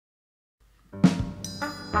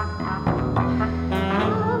You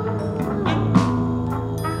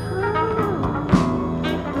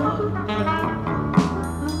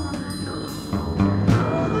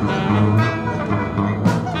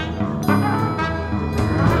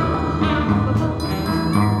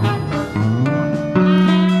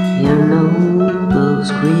know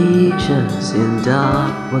those creatures in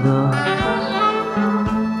dark waters.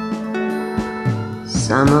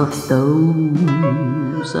 Some of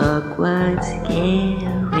those are quite scary.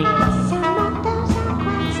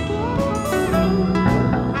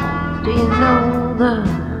 Do you know the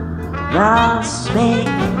vast space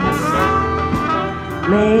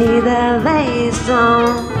made of based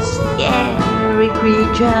on scary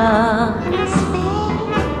creatures?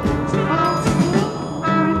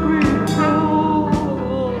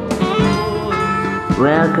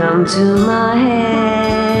 Welcome to my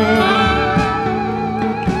head.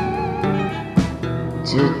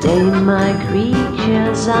 Today my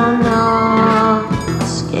creatures are not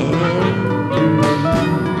scared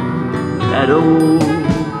at all.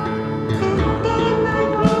 Today my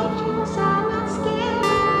creatures are not scared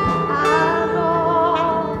at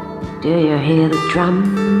all. Do you hear the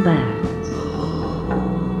trumpet?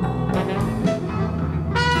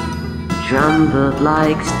 Trumpet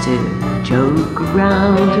likes to joke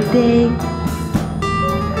around today.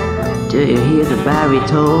 Do you hear the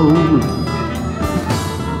baritone?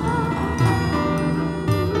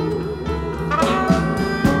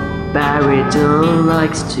 Baritone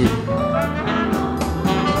likes to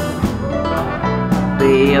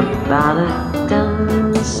be about a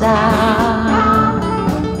dancer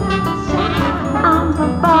on the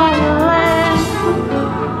violin.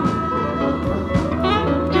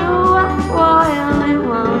 Do what violin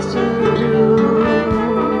wants to do.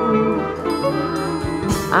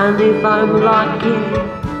 And if I'm lucky,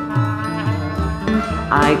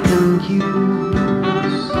 I can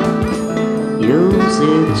use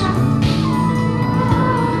it.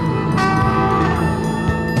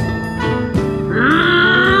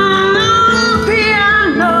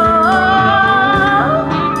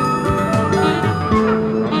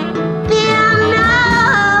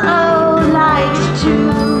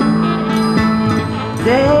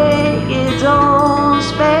 Take its own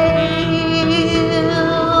space.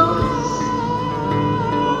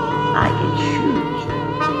 I can shoot.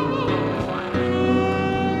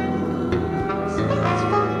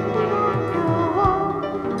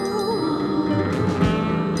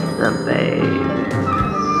 The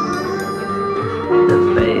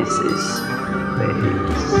bass is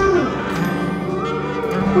bass.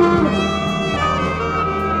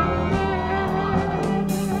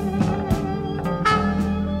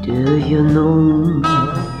 Do you know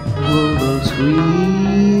all those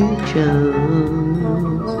creatures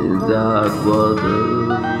in dark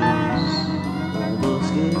waters? All those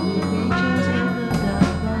scary creatures in the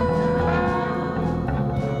dark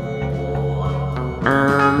waters.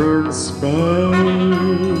 I'm in space.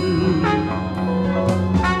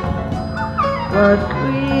 What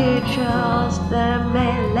creatures there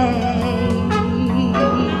may lay,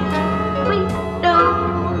 we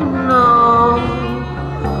don't know.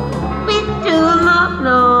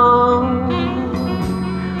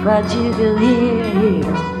 But you can hear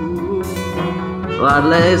what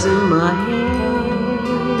lays in my head.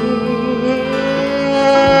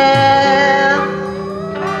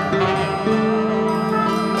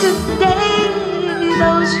 Today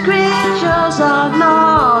those creatures are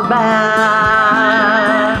not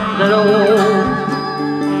bad at all.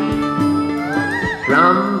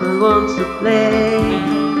 Trumpet wants to play,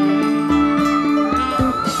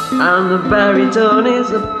 and the baritone is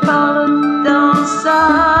about a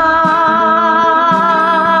dancer.